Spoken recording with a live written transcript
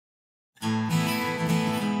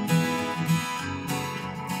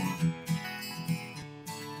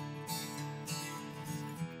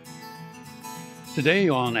Today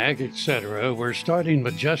on AGetc, we're starting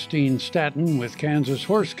with Justine Staten with Kansas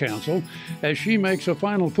Horse Council as she makes a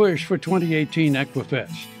final push for 2018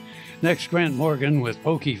 Equifest. Next, Grant Morgan with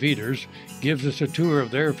Poky Feeders gives us a tour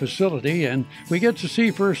of their facility, and we get to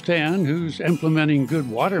see firsthand who's implementing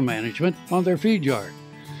good water management on their feed yard.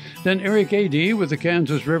 Then Eric Adee with the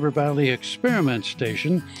Kansas River Valley Experiment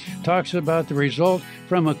Station talks about the result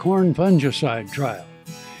from a corn fungicide trial.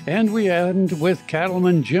 And we end with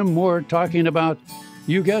Cattleman Jim Moore talking about,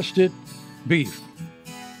 you guessed it, beef.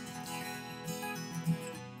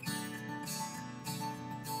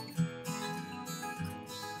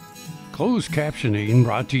 Closed captioning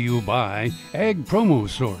brought to you by Ag Promo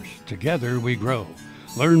Source. Together we grow.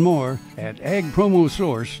 Learn more at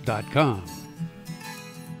agpromosource.com.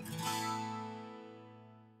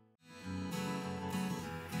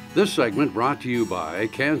 This segment brought to you by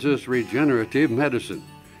Kansas Regenerative Medicine.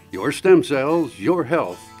 Your stem cells, your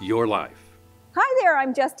health, your life. Hi there,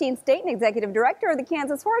 I'm Justine Staten, Executive Director of the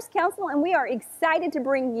Kansas Horse Council, and we are excited to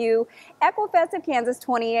bring you Equifest of Kansas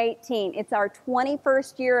 2018. It's our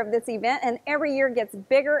 21st year of this event, and every year gets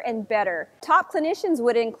bigger and better. Top clinicians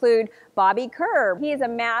would include Bobby Kerr. He is a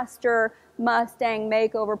master Mustang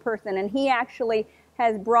makeover person, and he actually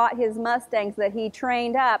has brought his Mustangs that he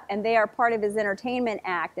trained up, and they are part of his entertainment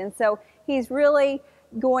act. And so he's really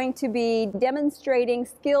going to be demonstrating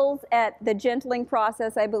skills at the gentling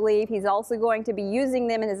process, I believe. He's also going to be using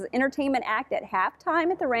them in his entertainment act at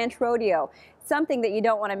halftime at the Ranch Rodeo. Something that you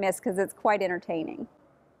don't want to miss because it's quite entertaining.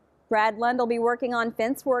 Brad Lund will be working on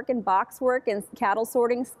fence work and box work and cattle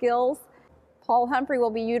sorting skills. Paul Humphrey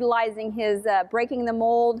will be utilizing his breaking the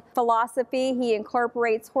mold philosophy. He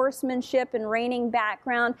incorporates horsemanship and reining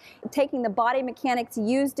background, taking the body mechanics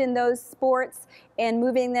used in those sports and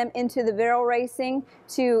moving them into the barrel racing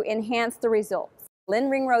to enhance the results.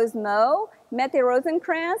 Lynn Ringrose Moe, Mette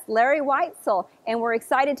Rosenkrantz, Larry Weitzel, and we're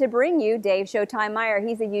excited to bring you Dave Showtime Meyer.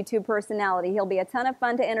 He's a YouTube personality. He'll be a ton of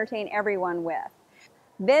fun to entertain everyone with.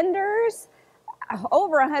 Vendors,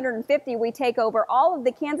 over 150. We take over all of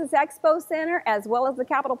the Kansas Expo Center as well as the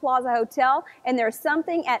Capitol Plaza Hotel, and there's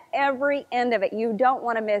something at every end of it. You don't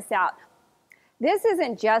want to miss out. This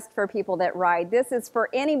isn't just for people that ride. This is for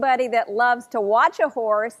anybody that loves to watch a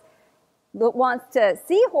horse, that wants to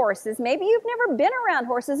see horses. Maybe you've never been around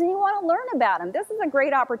horses and you want to learn about them. This is a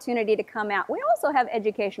great opportunity to come out. We also have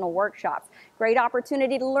educational workshops. Great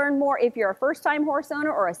opportunity to learn more if you're a first-time horse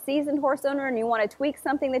owner or a seasoned horse owner and you want to tweak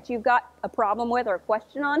something that you've got a problem with or a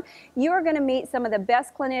question on. You are going to meet some of the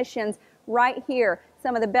best clinicians right here,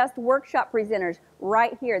 some of the best workshop presenters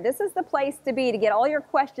right here. This is the place to be to get all your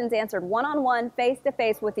questions answered one-on-one,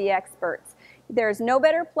 face-to-face with the experts. There's no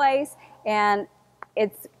better place, and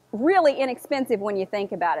it's really inexpensive when you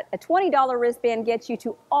think about it. A $20 wristband gets you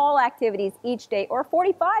to all activities each day, or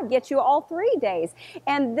 $45 gets you all 3 days.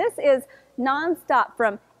 And this is nonstop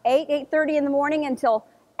from 8:30 in the morning until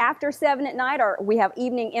after 7 at night, or we have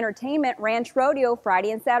evening entertainment, Ranch Rodeo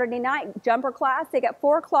Friday and Saturday night, Jumper Classic at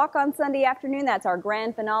 4 o'clock on Sunday afternoon. That's our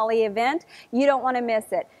grand finale event. You don't want to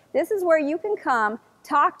miss it. This is where you can come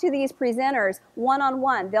talk to these presenters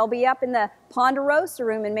one-on-one. They'll be up in the Ponderosa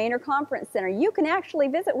room in Manor Conference Center. You can actually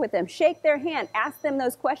visit with them, shake their hand, ask them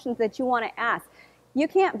those questions that you want to ask. You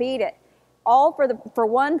can't beat it. All for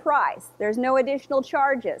one price. There's no additional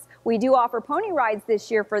charges. We do offer pony rides this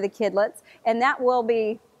year for the kidlets, and that will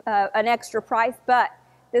be an extra price, but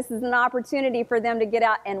this is an opportunity for them to get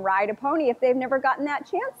out and ride a pony if they've never gotten that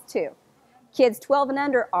chance to. Kids 12 and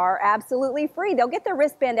under are absolutely free. They'll get their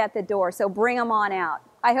wristband at the door, so bring them on out.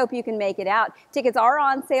 I hope you can make it out. Tickets are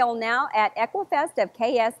on sale now at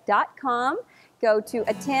equifestofks.com. Go to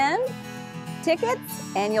attend tickets,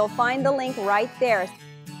 and you'll find the link right there.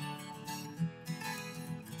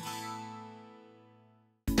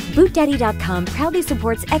 BootDaddy.com proudly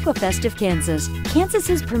supports Equifest of Kansas,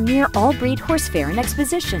 Kansas's premier all-breed horse fair and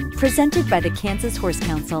exposition, presented by the Kansas Horse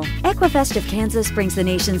Council. Equifest of Kansas brings the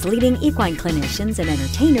nation's leading equine clinicians and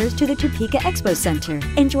entertainers to the Topeka Expo Center.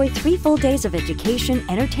 Enjoy 3 full days of education,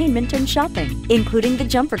 entertainment, and shopping, including the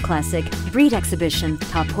Jumper Classic, breed exhibition,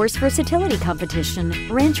 top horse versatility competition,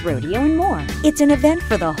 ranch rodeo, and more. It's an event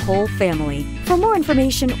for the whole family. For more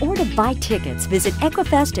information or to buy tickets, visit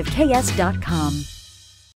equifestofks.com.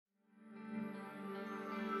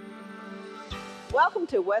 Welcome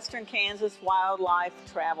to Western Kansas Wildlife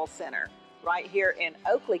Travel Center, right here in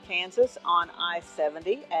Oakley, Kansas on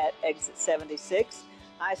I-70 at exit 76.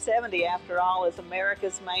 I-70, after all, is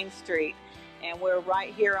America's Main Street, and we're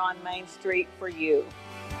right here on Main Street for you.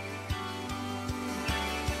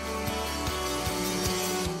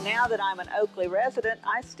 Now that I'm an Oakley resident,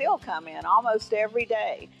 I still come in almost every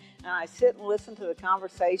day. and I sit and listen to the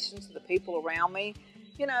conversations of the people around me.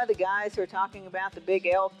 You know, the guys who are talking about the big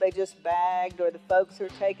elk they just bagged, or the folks who are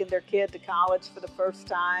taking their kid to college for the first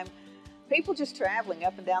time. People just traveling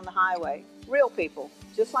up and down the highway. Real people,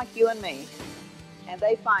 just like you and me. And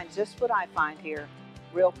they find just what I find here,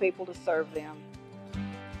 real people to serve them.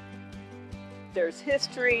 There's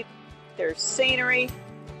history, there's scenery.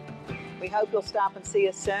 We hope you'll stop and see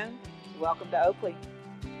us soon. Welcome to Oakley.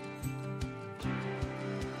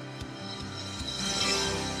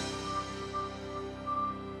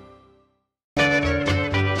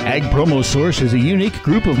 Ag Promo Source is a unique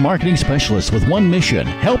group of marketing specialists with one mission: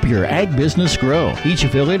 help your ag business grow. Each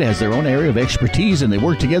affiliate has their own area of expertise, and they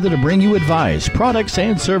work together to bring you advice, products,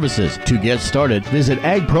 and services. To get started, visit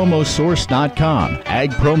agpromosource.com.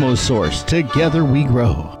 Ag Promo Source. Together we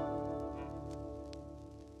grow.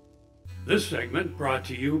 This segment brought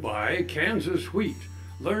to you by Kansas Wheat.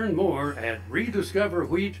 Learn more at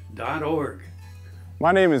rediscoverwheat.org.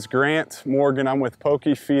 My name is Grant Morgan. I'm with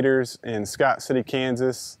Poky Feeders in Scott City,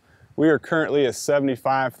 Kansas. We are currently a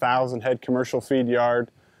 75,000 head commercial feed yard.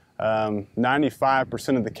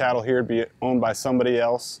 95% of the cattle here would be owned by somebody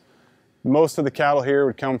else. Most of the cattle here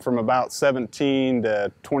would come from about 17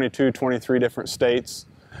 to 22, 23 different states.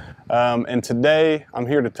 And today I'm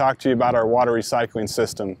here to talk to you about our water recycling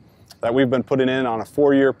system that we've been putting in on a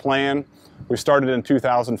 4-year plan. We started in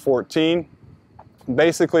 2014.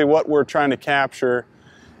 Basically what we're trying to capture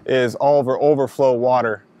is all of our overflow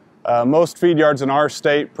water. Most feed yards in our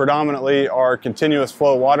state predominantly are continuous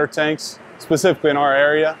flow water tanks, specifically in our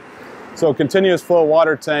area. So continuous flow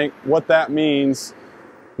water tank, what that means,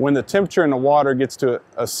 when the temperature in the water gets to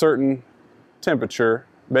a certain temperature,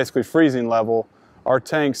 basically freezing level, our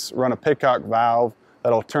tanks run a picklock valve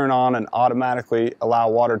that'll turn on and automatically allow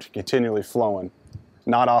water to continually flowing,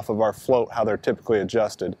 not off of our float how they're typically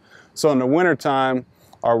adjusted. So in the wintertime,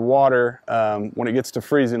 our water, when it gets to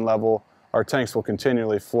freezing level, our tanks will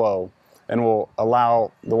continually flow and will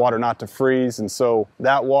allow the water not to freeze. And so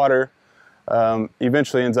that water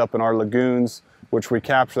eventually ends up in our lagoons, which we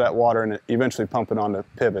capture that water and eventually pump it onto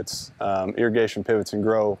pivots, irrigation pivots, and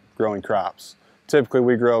growing crops. Typically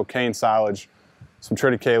we grow cane silage, some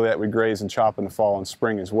triticale that we graze and chop in the fall and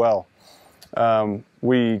spring as well.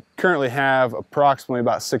 We currently have approximately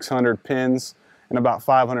about 600 pins and about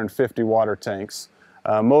 550 water tanks.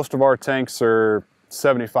 Most of our tanks are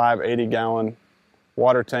 75, 80 gallon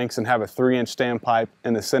water tanks and have a 3-inch standpipe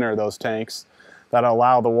in the center of those tanks that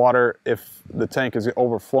allow the water, if the tank is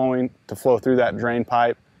overflowing, to flow through that drain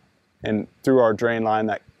pipe and through our drain line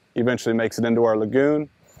that eventually makes it into our lagoon.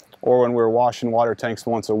 Or when we're washing water tanks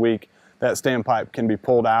once a week, that standpipe can be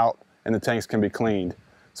pulled out and the tanks can be cleaned.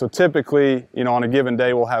 So typically, you know, on a given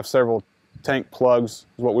day we'll have several tank plugs,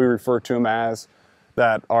 is what we refer to them as,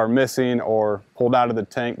 that are missing or pulled out of the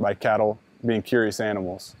tank by cattle, being curious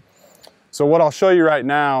animals. So what I'll show you right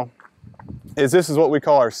now is this is what we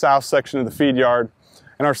call our south section of the feed yard.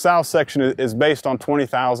 And our south section is based on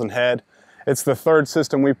 20,000 head. It's the 3rd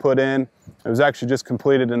system we put in. It was actually just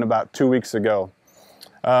completed in about 2 weeks ago.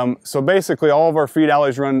 So basically all of our feed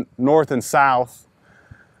alleys run north and south.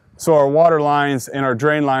 So our water lines and our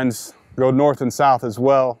drain lines go north and south as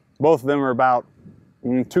well. Both of them are about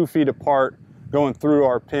 2 feet apart, going through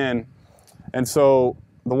our pin. And so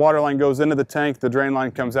the water line goes into the tank, the drain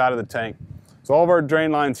line comes out of the tank. So all of our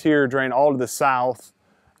drain lines here drain all to the south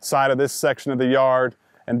side of this section of the yard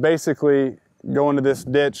and basically go into this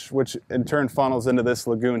ditch, which in turn funnels into this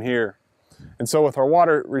lagoon here. And so with our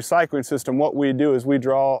water recycling system, what we do is we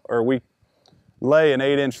lay an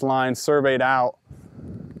 8-inch line surveyed out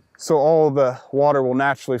so all of the water will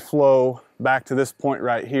naturally flow back to this point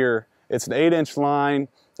right here. It's an 8-inch line.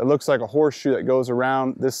 It looks like a horseshoe that goes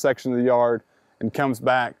around this section of the yard and comes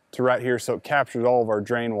back to right here, so it captures all of our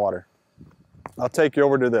drain water. I'll take you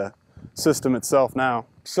over to the system itself now.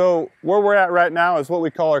 So where we're at right now is what we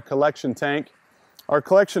call our collection tank. Our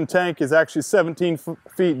collection tank is actually 17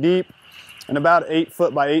 feet deep and about 8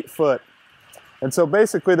 foot by 8 foot. And so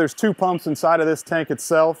basically there's 2 pumps inside of this tank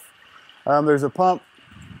itself. There's a pump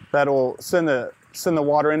that will send the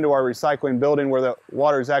water into our recycling building where the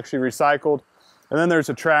water is actually recycled. And then there's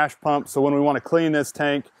a trash pump, so when we want to clean this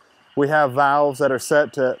tank, we have valves that are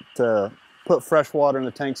set to put fresh water in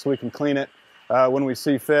the tank so we can clean it when we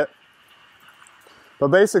see fit. But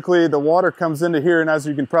basically the water comes into here, and as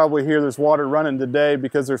you can probably hear, there's water running today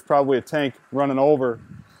because there's probably a tank running over.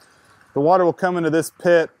 The water will come into this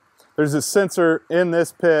pit. There's a sensor in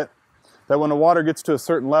this pit that when the water gets to a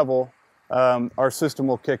certain level, our system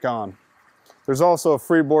will kick on. There's also a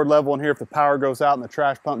freeboard level in here. If the power goes out and the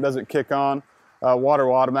trash pump doesn't kick on, water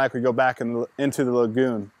will automatically go back into the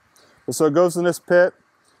lagoon. So it goes in this pit.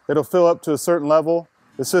 it'll fill up to a certain level,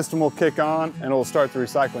 the system will kick on, and it'll start the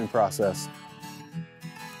recycling process.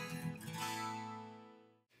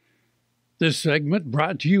 This segment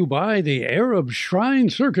brought to you by the Arab Shrine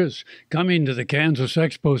Circus, coming to the Kansas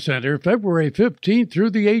Expo Center February 15th through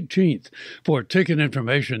the 18th. For ticket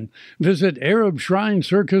information, visit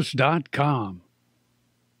ArabShrineCircus.com.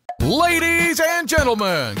 Ladies and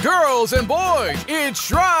gentlemen, girls and boys, it's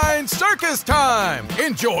Shrine Circus time!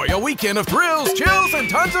 Enjoy a weekend of thrills, chills, and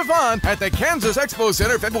tons of fun at the Kansas Expo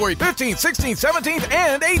Center February 15th, 16th, 17th,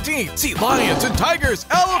 and 18th. See lions and tigers,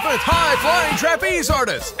 elephants, high-flying trapeze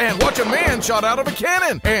artists, and watch a man shot out of a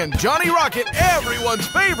cannon. And Johnny Rocket, everyone's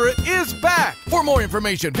favorite, is back! For more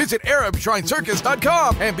information, visit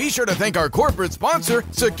ArabShrineCircus.com and be sure to thank our corporate sponsor,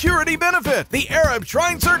 Security Benefit, the Arab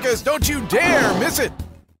Shrine Circus. Don't you dare miss it!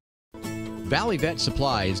 Valley Vet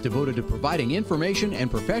Supply is devoted to providing information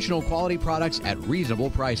and professional quality products at reasonable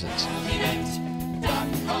prices.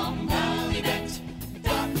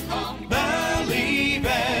 Valley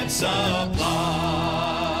Vet Supply.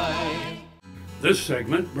 This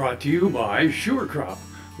segment brought to you by SureCrop,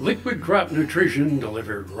 liquid crop nutrition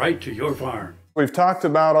delivered right to your farm. We've talked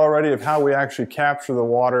about already of how we actually capture the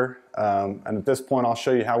water, and at this point I'll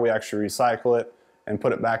show you how we actually recycle it and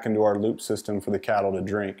put it back into our loop system for the cattle to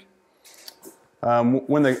drink.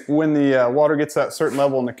 When the water gets at a certain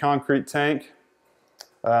level in the concrete tank,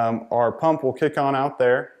 our pump will kick on out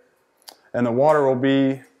there, and the water will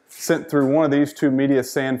be sent through one of these two media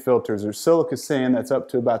sand filters. There's silica sand that's up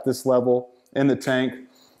to about this level in the tank.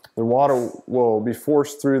 The water will be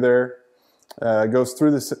forced through there, goes through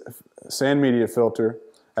the sand media filter.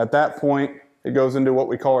 At that point, it goes into what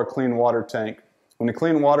we call our clean water tank. When the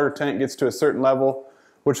clean water tank gets to a certain level,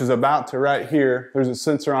 which is about to right here, there's a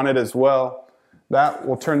sensor on it as well. That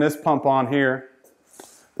will turn this pump on here.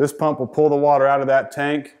 This pump will pull the water out of that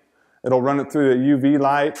tank. It'll run it through the UV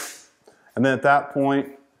light. And then at that point,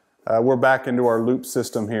 we're back into our loop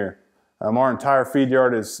system here. Our entire feed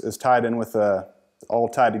yard is tied in with, all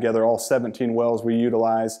tied together. All 17 wells we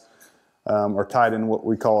utilize are tied in what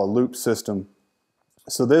we call a loop system.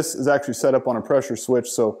 So this is actually set up on a pressure switch.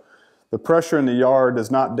 So the pressure in the yard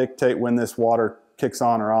does not dictate when this water kicks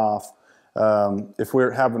on or off. If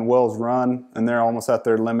we're having wells run and they're almost at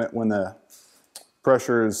their limit, when the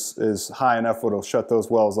pressure is high enough, it'll shut those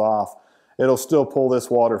wells off. It'll still pull this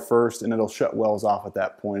water first, and it'll shut wells off at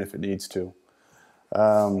that point if it needs to.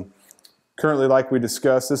 Currently, like we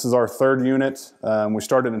discussed, this is our third unit. We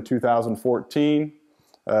started in 2014,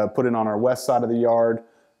 put it on our west side of the yard.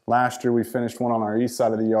 Last year we finished one on our east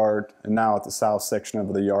side of the yard, and now at the south section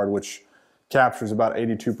of the yard, which captures about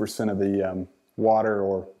 82% of the water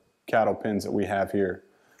or cattle pens that we have here.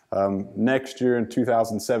 Next year in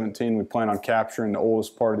 2017, we plan on capturing the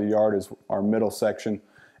oldest part of the yard is our middle section.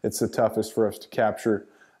 It's the toughest for us to capture,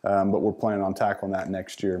 but we're planning on tackling that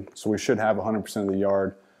next year. So we should have 100% of the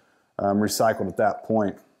yard recycled at that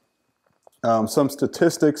point. Some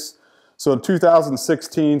statistics. So in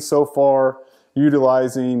 2016, so far,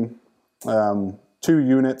 utilizing 2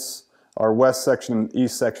 units, our west section and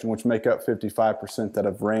east section, which make up 55% that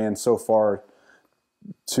have ran so far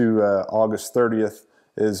to August 30th,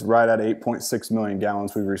 is right at 8.6 million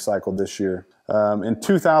gallons we've recycled this year. In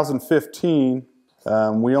 2015,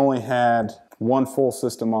 we only had one full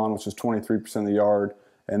system on, which is 23% of the yard,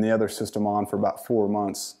 and the other system on for about 4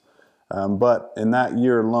 months. But in that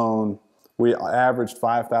year alone, we averaged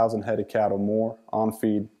 5,000 head of cattle more on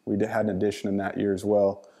feed. We had an addition in that year as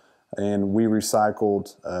well, and we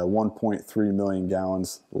recycled 1.3 million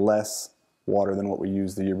gallons less water than what we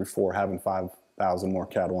used the year before, having 5,000 more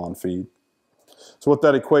cattle on feed. So what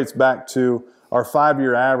that equates back to, our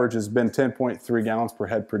 5-year average has been 10.3 gallons per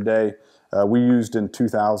head per day. We used in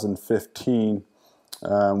 2015,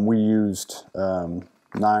 we used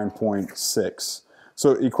 9.6.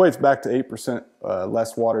 So it equates back to 8%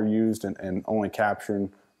 less water used and only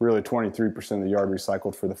capturing really 23% of the yard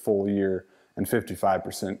recycled for the full year and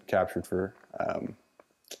 55% captured for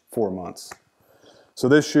 4 months. So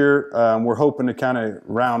this year, we're hoping to kind of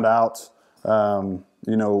round out, you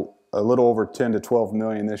know, a little over 10 to 12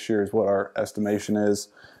 million this year is what our estimation is.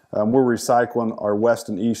 We're recycling our west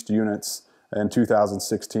and east units in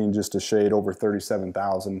 2016 just a shade over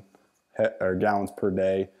 37,000 gallons per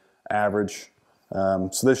day average.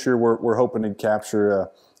 So this year we're hoping to capture,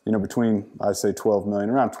 you know, between, I'd say 12 million,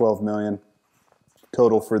 around 12 million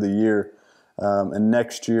total for the year. And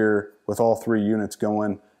next year, with all 3 units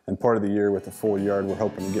going, and part of the year with the full yard, we're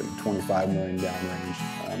hoping to get in the 25 million gallon range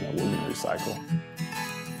that we're going to recycle.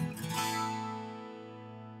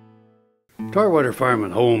 Tarwater Farm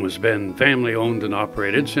and Home has been family owned and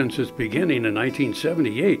operated since its beginning in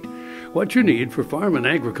 1978. What you need for farm and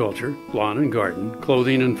agriculture, lawn and garden,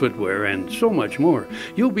 clothing and footwear, and so much more.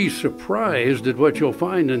 You'll be surprised at what you'll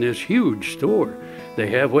find in this huge store. They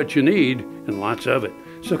have what you need and lots of it.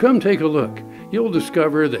 So come take a look. You'll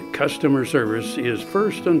discover that customer service is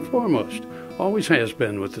first and foremost. Always has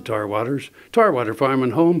been with the Tarwaters. Tarwater Farm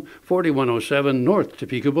and Home, 4107 North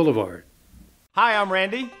Topeka Boulevard. Hi, I'm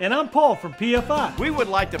Randy. And I'm Paul from PFI. We would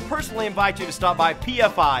like to personally invite you to stop by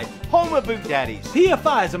PFI, home of Boot Daddies.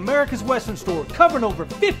 PFI is America's Western store, covering over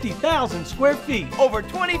 50,000 square feet. Over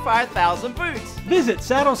 25,000 boots. Visit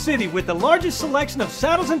Saddle City with the largest selection of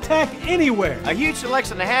saddles and tack anywhere. A huge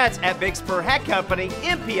selection of hats at Big Spur Hat Company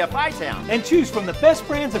in PFI Town. And choose from the best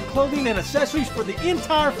brands of clothing and accessories for the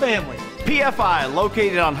entire family. PFI,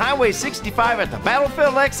 located on Highway 65 at the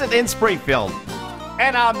Battlefield exit in Springfield.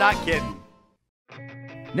 And I'm not kidding.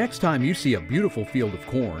 Next time you see a beautiful field of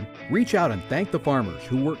corn, reach out and thank the farmers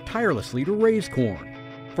who work tirelessly to raise corn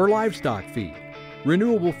for livestock feed,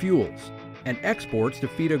 renewable fuels, and exports to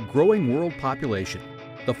feed a growing world population.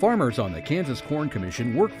 The farmers on the Kansas Corn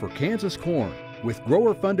Commission work for Kansas Corn with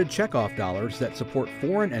grower-funded checkoff dollars that support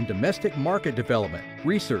foreign and domestic market development,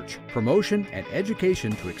 research, promotion, and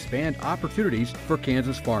education to expand opportunities for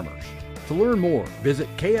Kansas farmers. To learn more, visit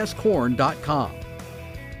kscorn.com.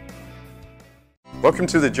 Welcome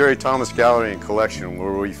to the Jerry Thomas Gallery and Collection,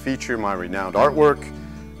 where we feature my renowned artwork,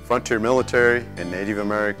 frontier military, and Native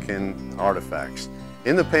American artifacts.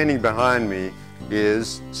 In the painting behind me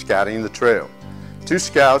is Scouting the Trail. Two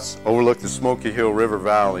scouts overlook the Smoky Hill River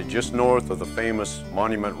Valley just north of the famous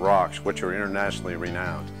Monument Rocks, which are internationally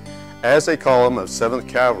renowned, as a column of 7th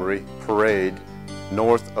Cavalry parade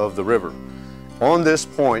north of the river. On this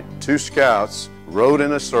point, two scouts rode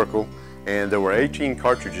in a circle, and there were 18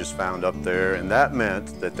 cartridges found up there, and that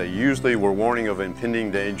meant that they usually were warning of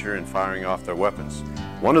impending danger and firing off their weapons.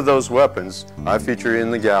 One of those weapons I feature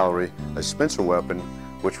in the gallery, a Spencer weapon,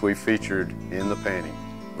 which we featured in the painting.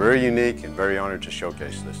 Very unique and very honored to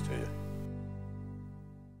showcase this to you.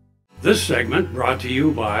 This segment brought to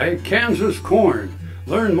you by Kansas Corn.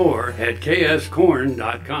 Learn more at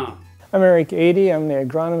kscorn.com. I'm Eric Adee. I'm the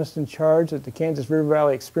agronomist in charge at the Kansas River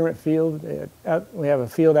Valley Experiment Field. We have a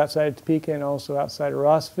field outside of Topeka and also outside of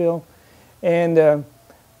Rossville. And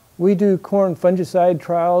we do corn fungicide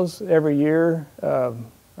trials every year.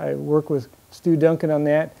 I work with Stu Duncan on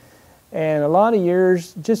that. And a lot of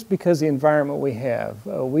years, just because of the environment we have,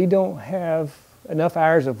 we don't have enough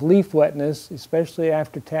hours of leaf wetness, especially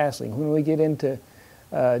after tasseling. When we get into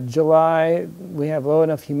July, we have low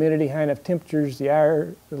enough humidity, high enough temperatures,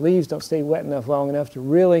 the leaves don't stay wet enough long enough to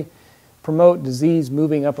really promote disease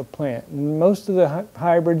moving up a plant. And most of the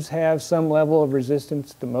hybrids have some level of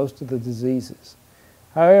resistance to most of the diseases.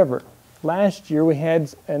 However, last year we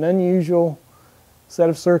had an unusual set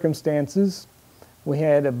of circumstances. We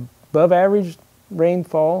had above average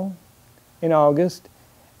rainfall in August,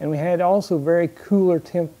 and we had also very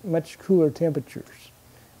much cooler temperatures.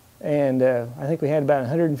 And I think we had about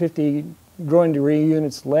 150 growing degree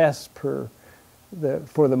units less for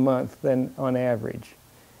the month than on average.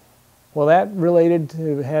 Well, that related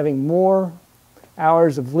to having more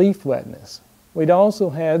hours of leaf wetness. We'd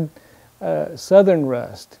also had southern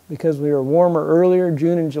rust. Because we were warmer earlier,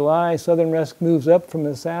 June and July, southern rust moves up from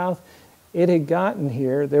the south. It had gotten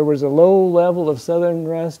here. There was a low level of southern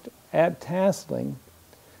rust at tasseling,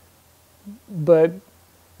 but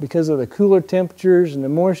because of the cooler temperatures and the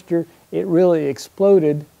moisture, it really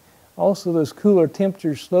exploded. Also, those cooler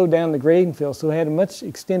temperatures slowed down the grain fill, so we had a much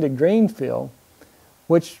extended grain fill,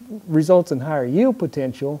 which results in higher yield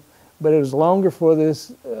potential, but it was longer for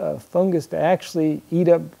this fungus to actually eat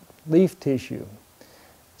up leaf tissue.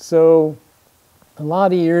 So a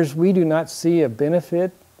lot of years we do not see a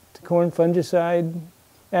benefit to corn fungicide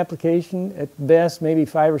application. At best, maybe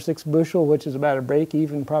 5 or 6 bushel, which is about a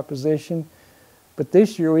break-even proposition. But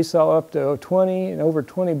this year we saw up to 20 and over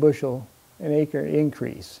 20 bushel an acre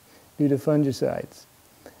increase due to fungicides.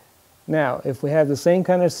 Now, if we have the same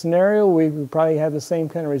kind of scenario, we would probably have the same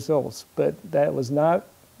kind of results. But that was not,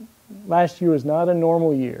 last year was not a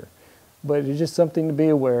normal year. But it's just something to be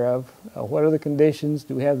aware of. What are the conditions?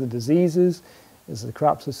 Do we have the diseases? Is the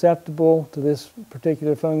crop susceptible to this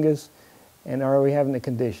particular fungus? And are we having the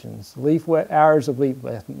conditions? Hours of leaf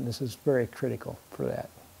wetness is very critical for that.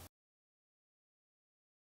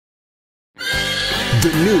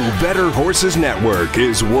 The new Better Horses Network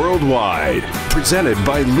is worldwide. Presented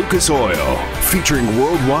by Lucas Oil. Featuring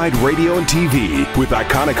worldwide radio and TV with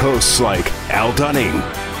iconic hosts like Al Dunning,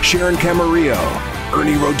 Sharon Camarillo,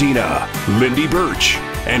 Ernie Rodina, Lindy Birch,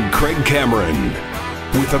 and Craig Cameron.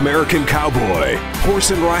 with American Cowboy,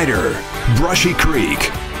 Horse and Rider, Brushy Creek,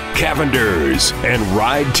 Cavenders, and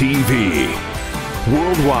Ride TV.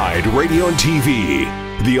 Worldwide radio and TV,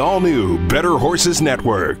 the all-new Better Horses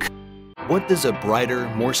Network. What does a brighter,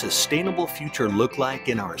 more sustainable future look like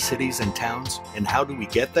in our cities and towns, and how do we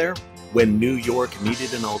get there? When New York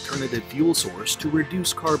needed an alternative fuel source to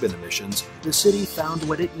reduce carbon emissions, the city found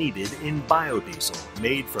what it needed in biodiesel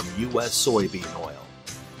made from U.S. soybean oil.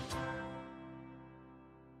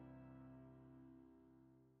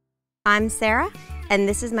 I'm Sarah, and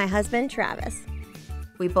this is my husband, Travis.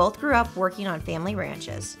 We both grew up working on family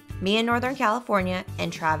ranches, me in Northern California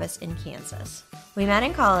and Travis in Kansas. We met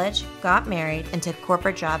in college, got married, and took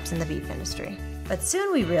corporate jobs in the beef industry. But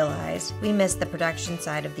soon we realized we missed the production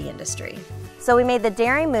side of the industry. So we made the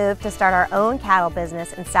daring move to start our own cattle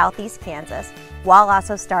business in southeast Kansas, while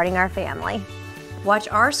also starting our family. Watch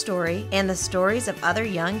our story and the stories of other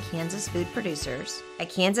young Kansas food producers at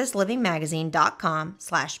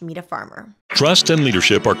kansaslivingmagazine.com/meetafarmer. Trust and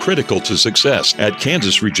leadership are critical to success at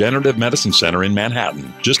Kansas Regenerative Medicine Center in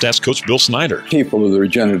Manhattan. Just ask Coach Bill Snyder. People of the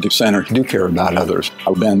Regenerative Center do care about others.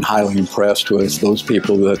 I've been highly impressed with those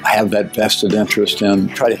people that have that vested interest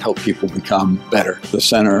and try to help people become better. The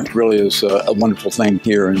center really is a wonderful thing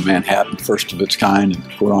here in Manhattan, first of its kind. And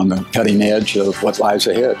we're on the cutting edge of what lies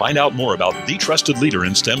ahead. Find out more about the trusted leader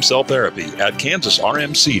in stem cell therapy at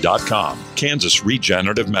kansasrmc.com. Kansas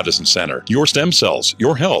Regenerative Medicine Center. Your stem cells,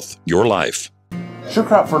 your health, your life. Sure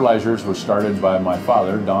Crop Fertilizers was started by my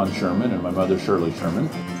father, Don Sherman, and my mother, Shirley Sherman.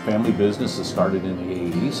 Family business that started in the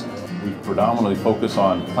 80s. We predominantly focus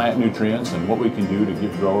on plant nutrients and what we can do to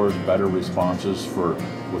give growers better responses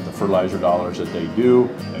with the fertilizer dollars that they do,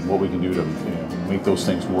 and what we can do to make those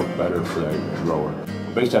things work better for the grower.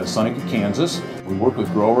 We're based out of Seneca, Kansas. We work with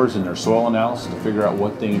growers in their soil analysis to figure out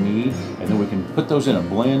what they need, and then we can put those in a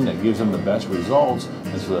blend that gives them the best results,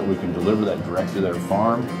 and so that we can deliver that direct to their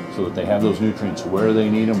farm so that they have those nutrients where they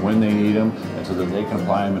need them, when they need them, and so that they can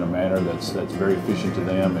apply them in a manner that's very efficient to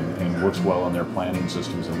them and works well on their planting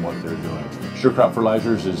systems and what they're doing. Sure Crop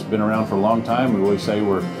Fertilizers has been around for a long time. We always say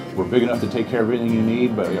we're big enough to take care of everything you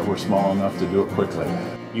need, but we're small enough to do it quickly.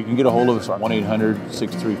 You can get a hold of us at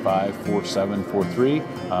 1-800-635-4743.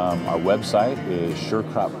 Our website is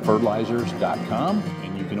surecropfertilizers.com,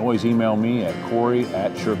 and you can always email me at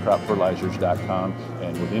Corey@surecropfertilizers.com,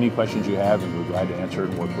 and with any questions you have, and we're glad to answer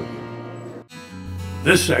and work with you.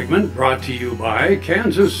 This segment brought to you by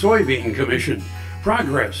Kansas Soybean Commission.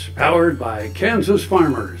 Progress powered by Kansas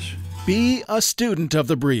farmers. Be a student of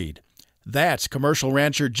the breed. That's commercial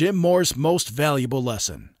rancher Jim Moore's most valuable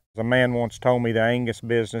lesson. A man once told me the Angus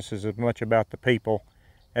business is as much about the people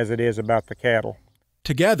as it is about the cattle.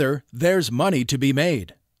 Together, there's money to be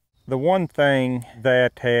made. The one thing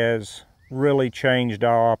that has really changed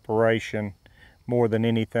our operation more than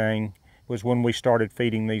anything was when we started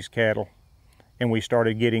feeding these cattle and we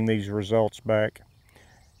started getting these results back.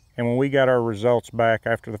 And when we got our results back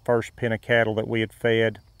after the first pen of cattle that we had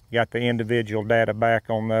fed, got the individual data back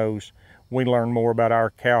on those, we learned more about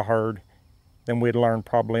our cow herd than we'd learned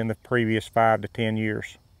probably in the previous 5 to 10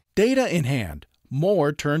 years. Data in hand,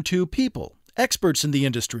 Moore turned to people, experts in the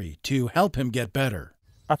industry, to help him get better.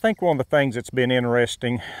 I think one of the things that's been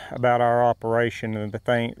interesting about our operation and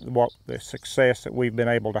the success that we've been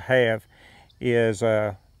able to have is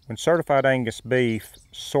when Certified Angus Beef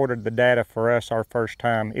sorted the data for us our first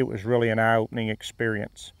time, it was really an eye-opening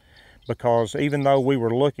experience. Because even though we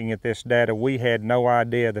were looking at this data, we had no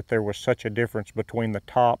idea that there was such a difference between the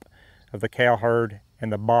top of the cow herd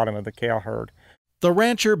and the bottom of the cow herd. The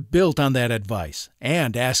rancher built on that advice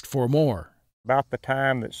and asked for more. About the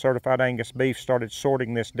time that Certified Angus Beef started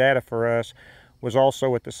sorting this data for us was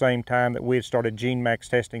also at the same time that we had started GeneMax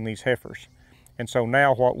testing these heifers. And so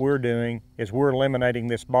now what we're doing is we're eliminating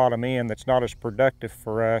this bottom end that's not as productive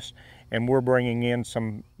for us, and we're bringing in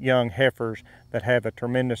some young heifers that have a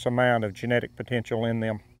tremendous amount of genetic potential in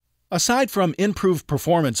them. Aside from improved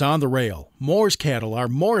performance on the rail, Moore's cattle are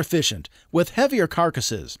more efficient with heavier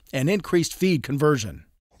carcasses and increased feed conversion.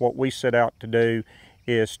 What we set out to do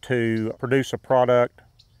is to produce a product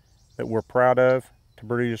that we're proud of, to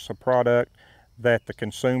produce a product that the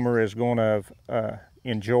consumer is going to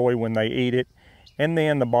enjoy when they eat it. And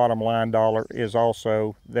then the bottom line dollar is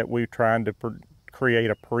also that we're trying to create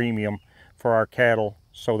a premium for our cattle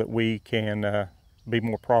so that we can be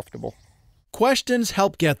more profitable. Questions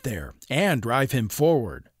help get there and drive him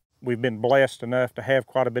forward. We've been blessed enough to have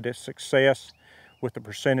quite a bit of success with the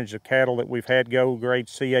percentage of cattle that we've had go grade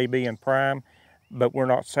CAB and prime, but we're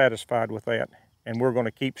not satisfied with that. And we're going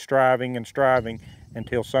to keep striving and striving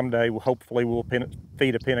until someday, hopefully, we'll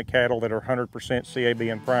feed a pen of cattle that are 100% CAB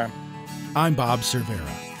and prime. I'm Bob Cervera.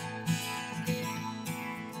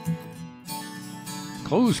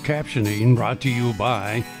 Closed captioning brought to you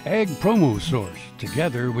by Ag Promo Source.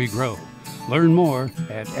 Together we grow. Learn more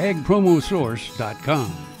at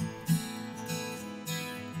agpromosource.com.